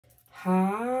Hi.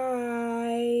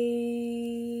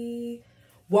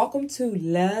 Welcome to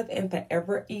Love and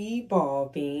Forever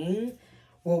Evolving,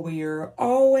 where we are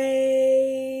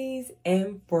always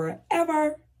and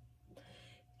forever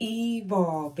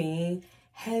evolving.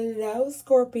 Hello,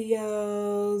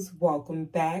 Scorpios. Welcome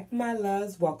back, my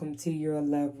loves. Welcome to your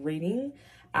love reading.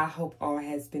 I hope all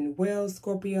has been well,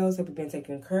 Scorpios. Hope you've been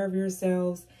taking care of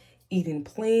yourselves, eating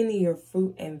plenty of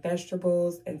fruit and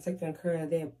vegetables, and taking care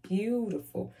of that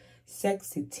beautiful,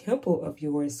 sexy temple of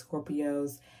yours,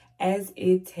 Scorpios, as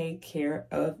it take care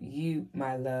of you,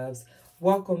 my loves.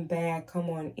 Welcome back. Come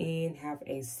on in. Have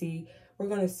a seat. We're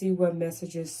going to see what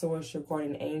messages source your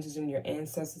guardian angels and your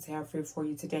ancestors have for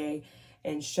you today.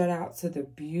 And shout out to the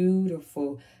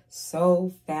beautiful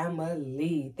Soul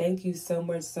Family. Thank you so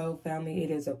much, Soul Family.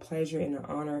 It is a pleasure and an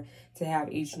honor to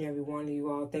have each and every one of you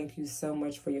all. Thank you so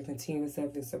much for your continuous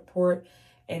love and support.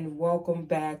 And welcome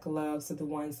back, loves, to the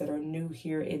ones that are new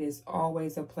here. It is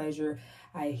always a pleasure.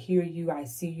 I hear you. I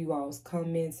see you all's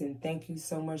comments. And thank you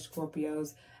so much,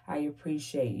 Scorpios. I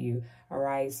appreciate you. All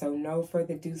right. So no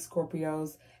further ado,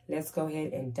 Scorpios. Let's go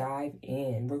ahead and dive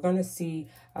in. We're going to see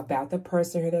about the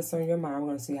person here that's on your mind. We're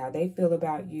going to see how they feel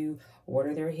about you. What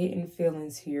are their hidden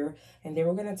feelings here? And then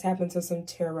we're going to tap into some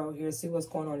tarot here, see what's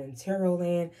going on in tarot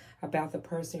land about the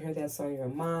person here that's on your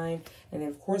mind. And then,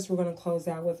 of course, we're going to close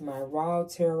out with my Raw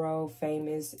Tarot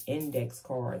Famous Index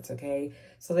cards, okay?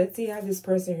 So let's see how this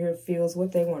person here feels,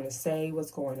 what they want to say,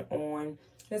 what's going on.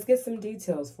 Let's get some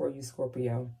details for you,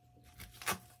 Scorpio.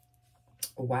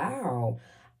 Wow.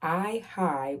 I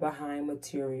hide behind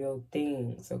material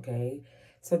things, okay?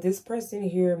 So this person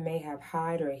here may have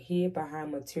hid or hid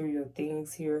behind material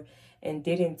things here and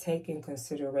didn't take in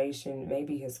consideration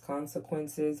maybe his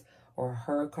consequences or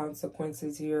her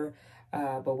consequences here.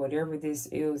 But whatever this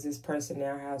is, this person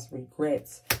now has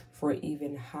regrets for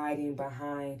even hiding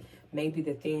behind maybe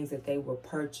the things that they will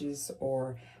purchase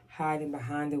or hiding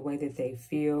behind the way that they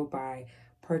feel by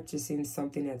purchasing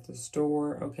something at the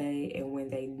store, okay? And when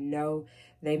they know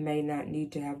they may not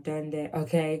need to have done that,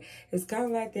 okay? It's kind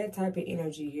of like that type of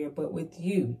energy here. But with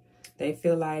you, they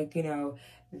feel like, you know,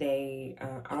 they,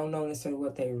 I don't know necessarily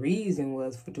what their reason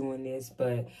was for doing this,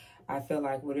 but I feel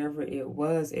like whatever it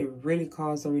was, it really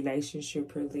caused a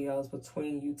relationship here, Leos,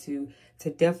 between you two to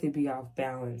definitely be off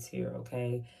balance here,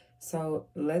 okay? So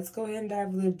let's go ahead and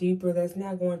dive a little deeper. Let's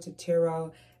now go into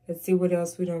tarot. Let's see what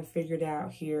else we done figured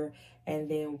out here, and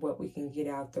then what we can get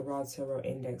out the Raw Tarot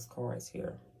Index cards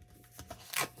here.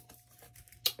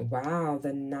 Wow,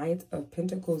 the Knight of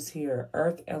Pentacles here,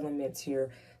 Earth elements here,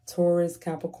 Taurus,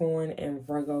 Capricorn, and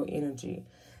Virgo energy.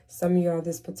 Some of y'all,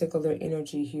 this particular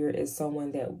energy here is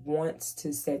someone that wants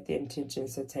to set the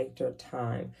intentions to take their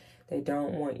time. They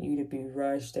don't want you to be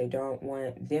rushed. They don't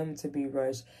want them to be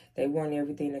rushed. They want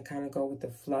everything to kind of go with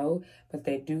the flow, but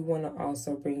they do want to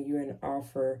also bring you an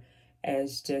offer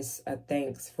as just a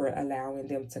thanks for allowing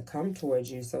them to come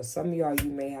towards you. So some of y'all,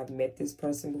 you may have met this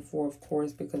person before, of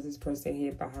course, because this person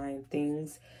hid behind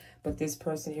things. But this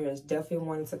person here is definitely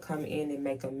wanting to come in and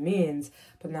make amends,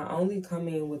 but not only come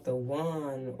in with a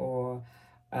wand or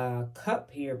a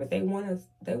cup here, but they want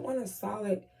a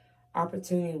solid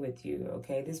opportunity with you,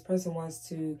 okay? This person wants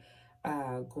to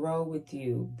grow with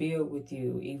you, build with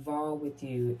you, evolve with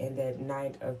you in that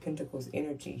Knight of Pentacles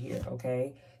energy here,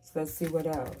 okay? So let's see what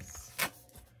else.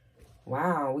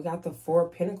 Wow, we got the Four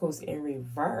of Pentacles in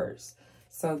reverse.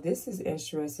 So this is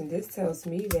interesting. This tells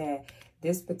me that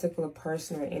this particular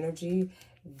person or energy,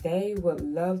 they would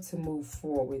love to move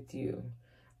forward with you,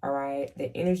 all right?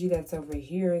 The energy that's over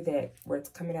here, that where it's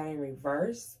coming out in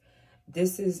reverse,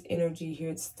 this is energy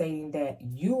here stating that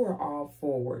you are all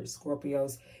forward,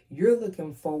 Scorpios. You're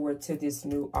looking forward to this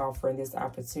new offer and this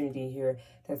opportunity here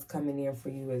that's coming in for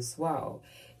you as well.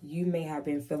 You may have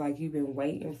feel like you've been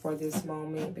waiting for this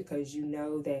moment because you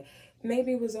know that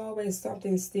maybe it was always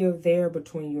something still there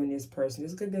between you and this person.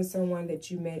 This could have been someone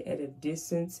that you met at a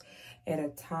distance, at a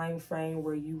time frame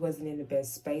where you wasn't in the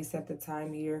best space at the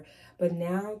time here. But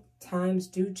now times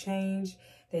do change.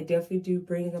 They definitely do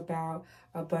bring about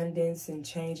abundance and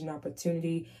change and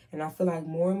opportunity. And I feel like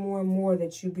more and more and more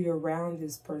that you be around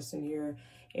this person here,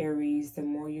 Aries, the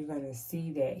more you're going to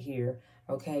see that here.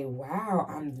 Okay, wow,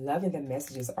 I'm loving the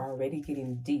messages already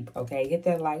getting deep. Okay, hit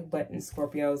that like button,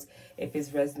 Scorpios, if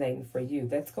it's resonating for you.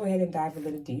 Let's go ahead and dive a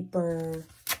little deeper.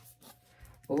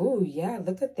 Oh, yeah,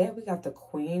 look at that. We got the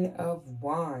Queen of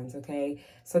Wands, okay?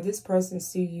 So this person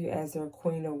see you as their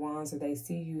Queen of Wands, or they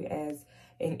see you as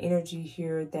an energy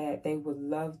here that they would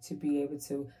love to be able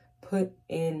to put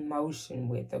in motion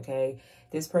with, okay?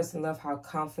 This person loves how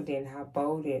confident, how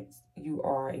bold you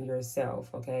are in yourself,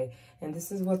 okay? And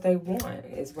this is what they want,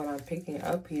 is what I'm picking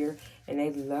up here. And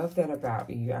they love that about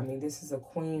you. I mean, this is a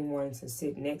queen wanting to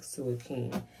sit next to a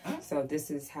king. So this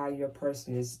is how your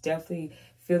person is definitely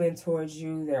feeling towards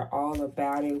you. They're all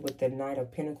about it with the Knight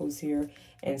of Pentacles here.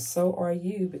 And so are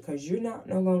you, because you're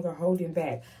no longer holding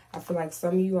back. I feel like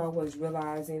some of you all was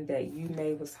realizing that you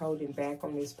was holding back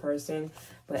on this person.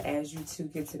 But as you two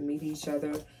get to meet each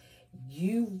other,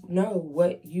 you know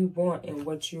what you want and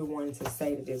what you're wanting to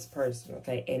say to this person,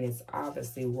 okay? And it's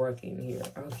obviously working here,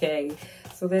 okay?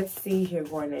 So let's see here,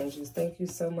 Guardian Angels. Thank you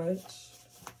so much.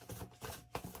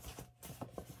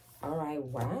 All right,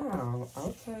 wow,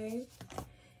 okay.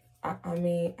 I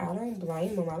mean, I don't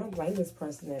blame them. I don't blame this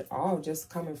person at all. Just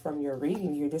coming from your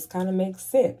reading here, this kind of makes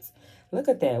sense. Look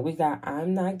at that. We got,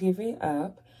 I'm not giving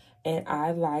up, and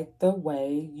I like the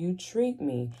way you treat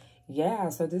me. Yeah,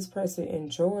 so this person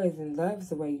enjoys and loves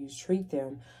the way you treat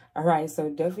them. All right, so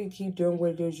definitely keep doing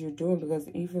what it is you're doing, because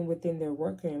even within their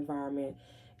working environment,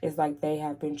 it's like they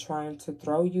have been trying to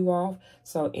throw you off.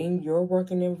 So in your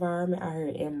working environment, I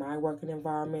heard in my working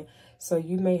environment, so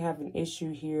you may have an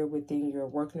issue here within your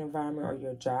working environment or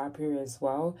your job here as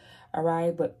well. All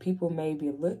right, but people may be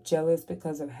a little jealous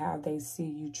because of how they see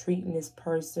you treating this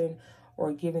person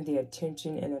or giving the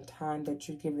attention and the time that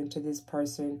you're giving to this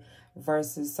person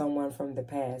versus someone from the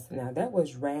past. Now, that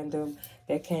was random.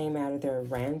 That came out of there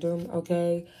random,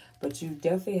 okay? But you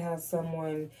definitely have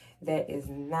someone that is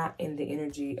not in the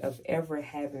energy of ever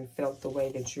having felt the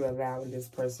way that you're allowing this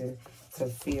person to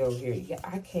feel here. Yeah,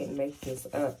 I can't make this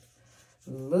up.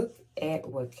 Look at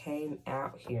what came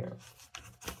out here.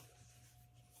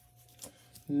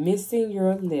 Missing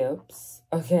your lips,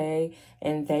 okay?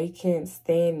 And they can't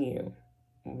stand you.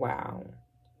 Wow.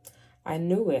 I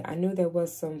knew it. I knew there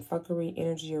was some fuckery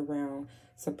energy around.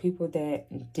 Some people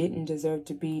that didn't deserve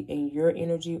to be in your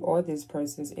energy or this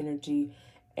person's energy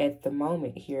at the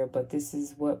moment here. But this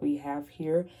is what we have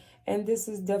here. And this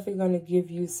is definitely going to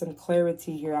give you some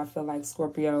clarity here, I feel like,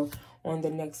 Scorpio, on the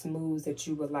next moves that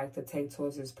you would like to take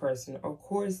towards this person. Of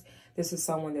course, this is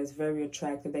someone that's very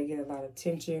attractive. They get a lot of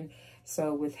attention.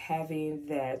 So with having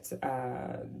that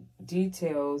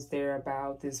details there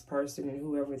about this person and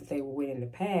whoever they were with in the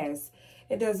past,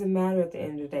 it doesn't matter at the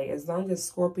end of the day. As long as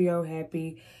Scorpio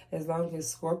happy, as long as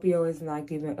Scorpio is not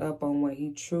giving up on what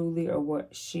he truly or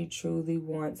what she truly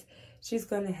wants, she's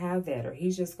going to have that, or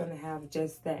he's just going to have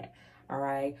just that. All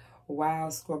right. Wow,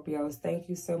 Scorpios, thank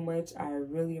you so much. I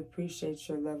really appreciate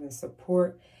your love and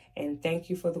support. And thank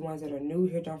you for the ones that are new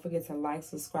here. Don't forget to like,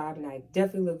 subscribe, and I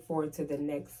definitely look forward to the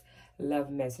next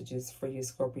love messages for you,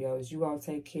 Scorpios. You all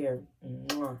take care.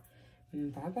 Mwah.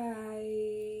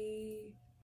 Bye-bye.